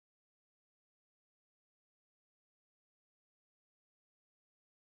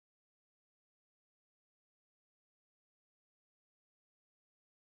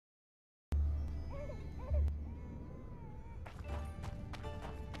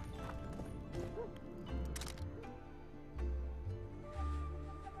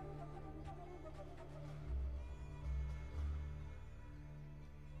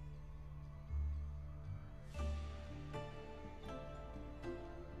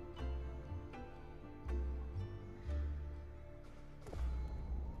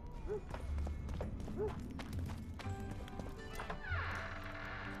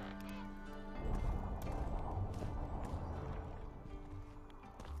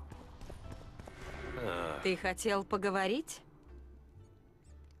Ты хотел поговорить?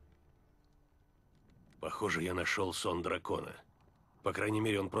 Похоже, я нашел сон дракона. По крайней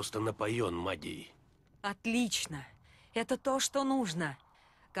мере, он просто напоен магией. Отлично. Это то, что нужно.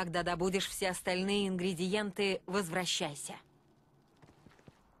 Когда добудешь все остальные ингредиенты, возвращайся.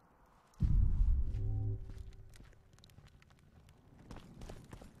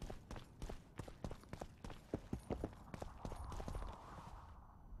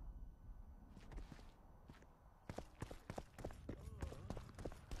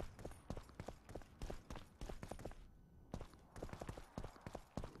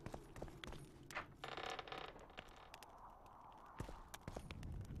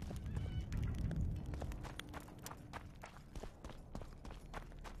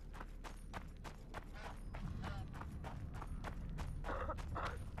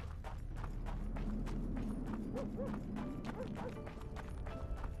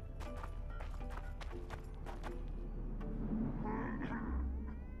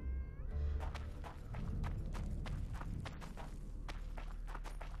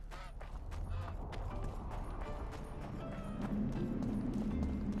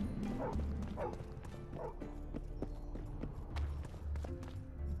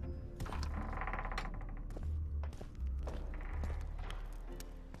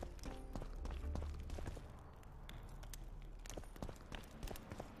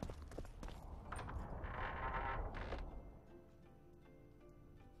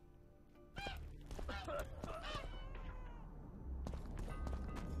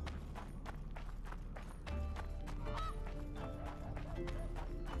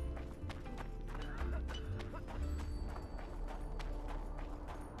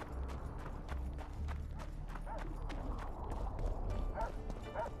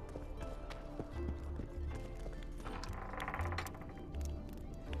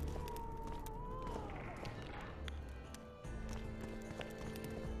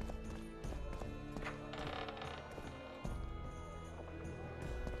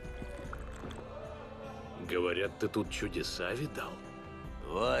 Говорят, ты тут чудеса видал?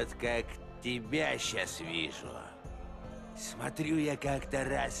 Вот как тебя сейчас вижу. Смотрю я как-то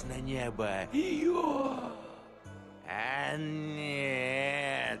раз на небо. А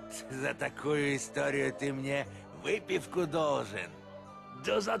нет, за такую историю ты мне выпивку должен.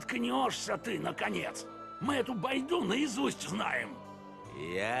 Да заткнешься ты, наконец! Мы эту байду наизусть знаем.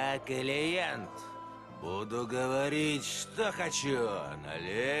 Я клиент. Буду говорить, что хочу.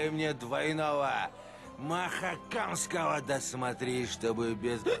 Налей мне двойного махакамского, да смотри, чтобы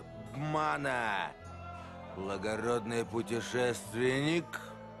без обмана. Благородный путешественник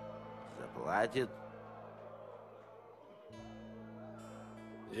заплатит.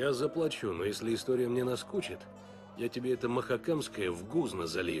 Я заплачу, но если история мне наскучит, я тебе это махакамское в гузно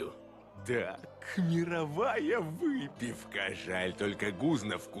залью. Так, мировая выпивка. Жаль, только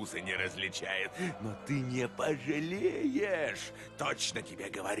гузно вкуса не различает. Но ты не пожалеешь. Точно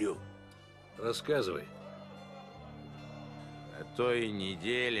тебе говорю. Рассказывай. На той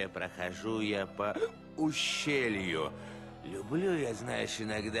неделе прохожу я по ущелью. Люблю я, знаешь,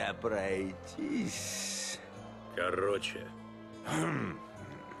 иногда пройтись. Короче.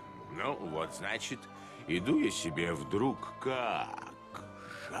 Ну, вот, значит, иду я себе вдруг как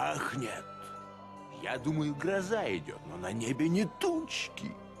жахнет. Я думаю, гроза идет, но на небе не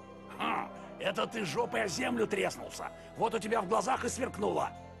тучки. Это ты жопой о землю треснулся. Вот у тебя в глазах и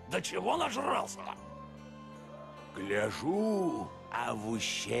сверкнуло. До чего нажрался? Гляжу, а в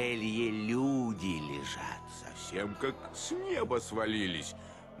ущелье люди лежат. Совсем как с неба свалились.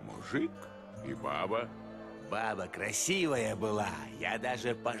 Мужик и баба. Баба красивая была. Я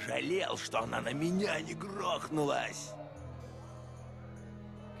даже пожалел, что она на меня не грохнулась.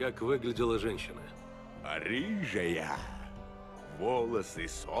 Как выглядела женщина? Рыжая. Волосы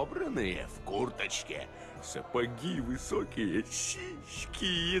собранные в курточке. Сапоги высокие,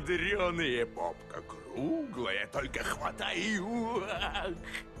 сиськи ядреные. Попка круглая, только хватай и уах.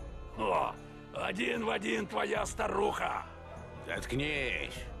 О, один в один твоя старуха.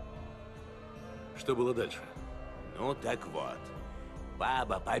 Заткнись. Что было дальше? Ну так вот.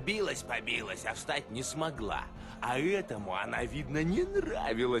 Баба побилась, а встать не смогла. А этому она, видно, не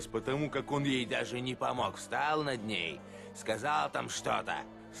нравилась, потому как он ей даже не помог. Встал над ней, сказал там что-то.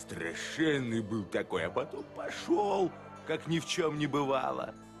 Страшенный был такой, а потом пошел, как ни в чем не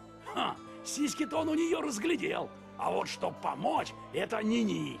бывало. Сиськи-то он у нее разглядел. А вот чтоб помочь, это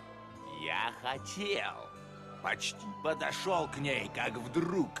ни-ни. Я хотел. Почти подошел к ней, как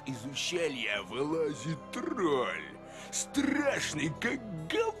вдруг из ущелья вылазит тролль. Страшный, как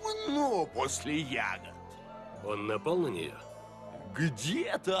говно после ягод. Он напал на нее?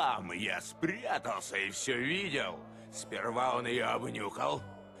 Где там? Я спрятался и все видел. Сперва он ее обнюхал.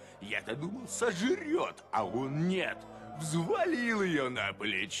 Я-то думал, сожрет, а он нет. Взвалил ее на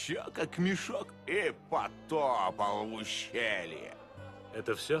плечо, как мешок, и потопал в ущелье.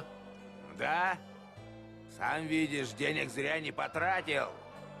 Это все? Да? Сам видишь, денег зря не потратил.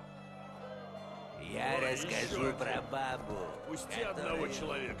 Я расскажу про бабу. Пусти одного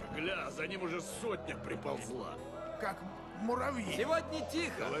человека. Гля, за ним уже сотня приползла. Как муравьи. Сегодня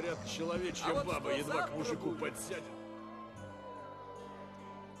тихо. Говорят, человечья А вот баба что едва к завтра мужику будет? подсядет.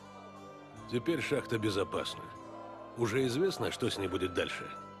 Теперь шахта безопасна. Уже известно, что с ней будет дальше?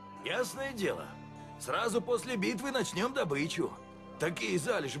 Ясное дело. Сразу после битвы начнем добычу. Такие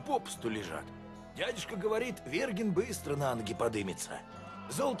залежи попусту лежат. Дядюшка говорит, Верген быстро на ноги подымется.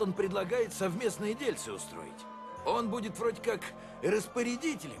 Золтан предлагает совместные дельцы устроить. Он будет вроде как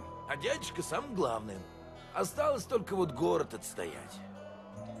распорядителем, а дядюшка самым главным. Осталось только вот город отстоять.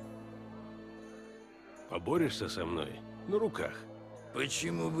 Поборешься со мной? На руках.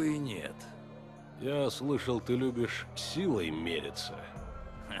 Почему бы и нет? Я слышал, ты любишь силой мериться.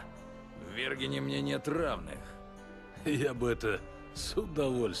 В Вергене мне нет равных. Я бы это с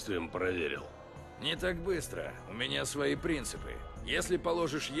удовольствием проверил. Не так быстро. У меня свои принципы. Если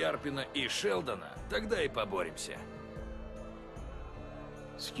положишь Ярпина и Шелдона, тогда и поборемся.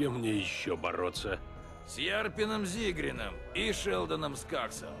 С кем мне еще бороться? С Ярпином Зигрином и Шелдоном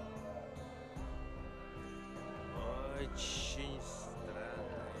Скаксом. Очень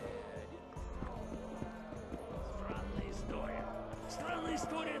странная. Странная история. Странная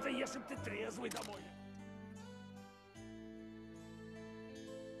история — это если бы ты трезвый домой.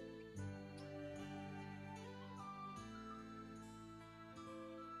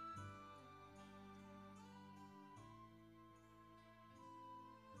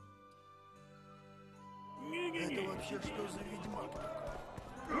 Это вообще что за ведьмак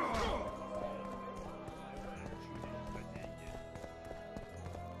такой?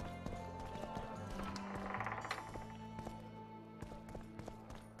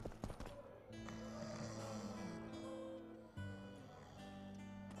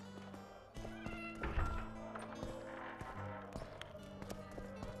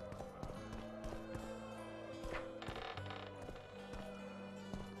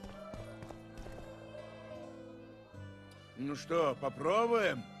 Ну что,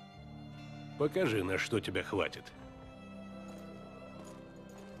 попробуем? Покажи, на что тебя хватит.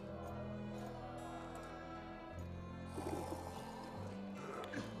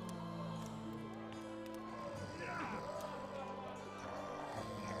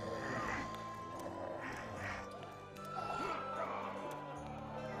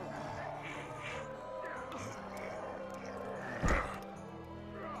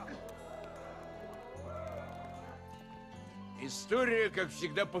 История, как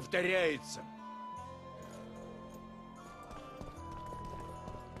всегда, повторяется.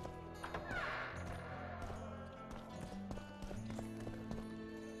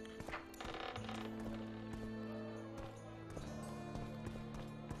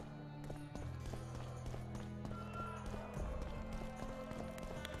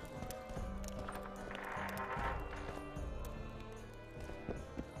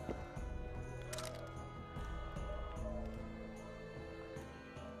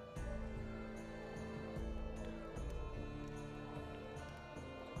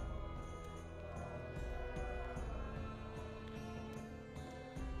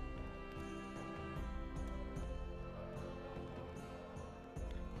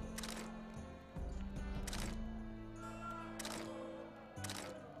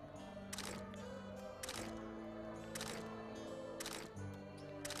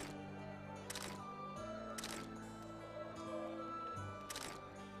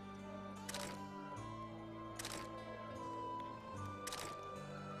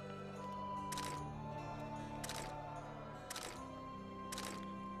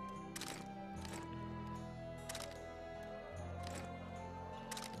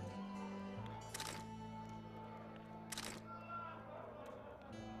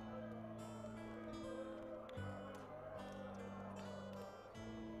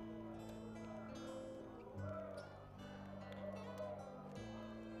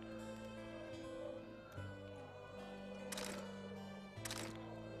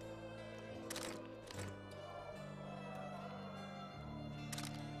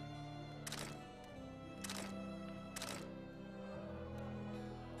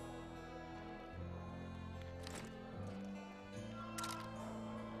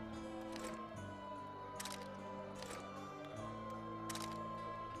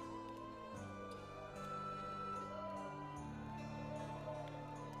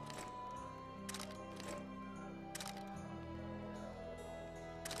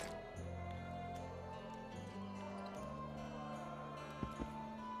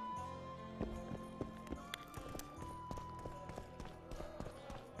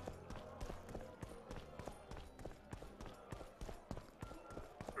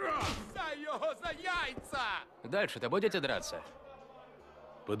 его за яйца! Дальше-то будете драться?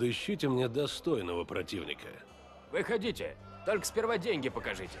 Подыщите мне достойного противника. Выходите, только сперва деньги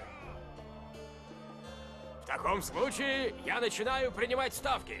покажите. В таком случае я начинаю принимать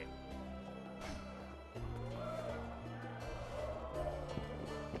ставки.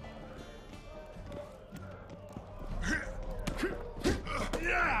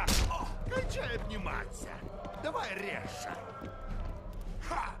 Кончай обниматься. Давай резче.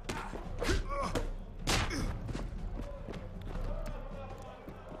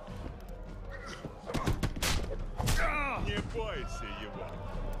 Не бойся его.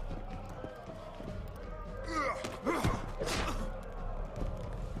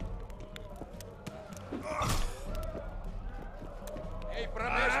 Эй,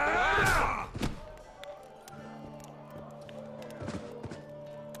 промежь!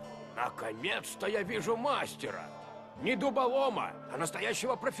 Наконец-то я вижу мастера. Не дуболома, а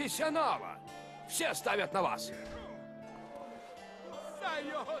настоящего профессионала. Все ставят на вас. За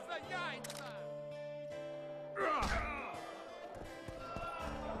его за яйца!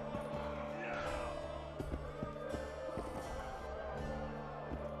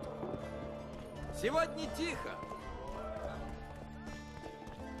 Сегодня тихо.